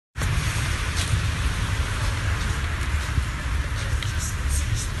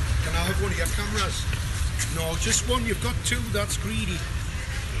cameras. No, just one. You've got two. That's greedy.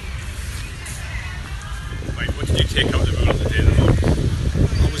 Right, what did you take out of the rule of the day?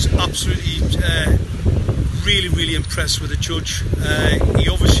 I was absolutely really impressed with the judge. He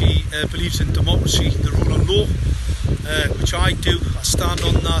obviously believes in democracy, the rule of law, which I do. I stand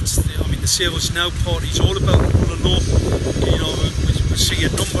on that. I mean, the Save Us Now party is all about the rule of law. You know, we see a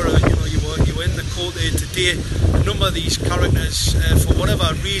number of, you were in the court there today, a number of these characters, for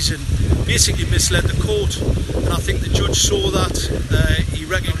whatever reason, basically misled the court. And I think the judge saw that. He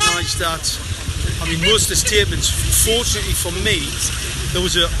recognised that. I mean, most of the statements, fortunately for me, there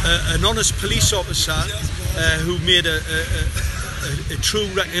was an honest police officer who made a true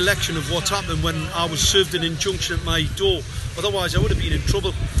recollection of what happened when I was served an injunction at my door. Otherwise, I would have been in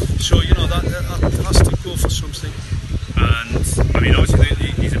trouble. So, you know, that has to go for something. And, I mean, obviously,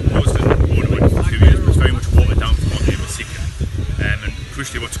 he's opposed to Ornament for 2 years, but it's very much watered down from what they were seeking. And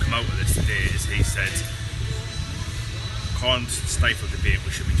crucially, what's come out of this today is he said, can't stifle debate,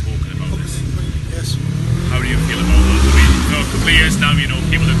 we should be talking about this. Yes. How do you feel about that? I mean, for a couple of years now, you know,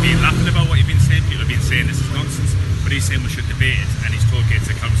 people have been laughing about what you've been saying, people have been saying this is nonsense, but he's saying we should debate it, and he's told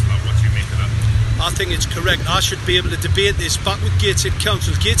Gateshead Council that. What do you make of that? I think it's correct. I should be able to debate this back with Gateshead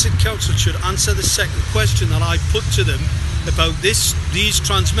Council. Gateshead Council should answer the second question that I put to them about these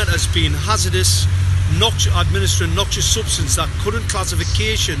transmitters being hazardous, administering noxious substance. That current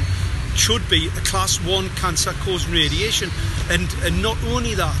classification should be a class 1 cancer causing radiation, and not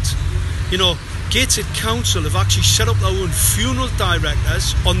only that, you know, Gateshead Council have actually set up their own funeral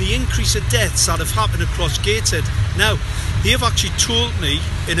directors on the increase of deaths that have happened across Gateshead. Now, they have actually told me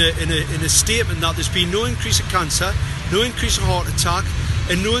in a statement that there's been no increase of cancer, no increase of heart attack,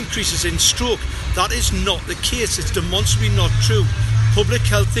 and no increases in stroke. That is not the case. It's demonstrably not true. Public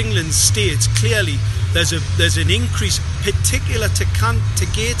Health England states clearly there's an increase, particular to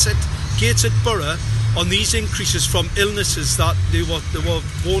Gateshead Borough, on these increases from illnesses that they were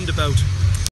warned about.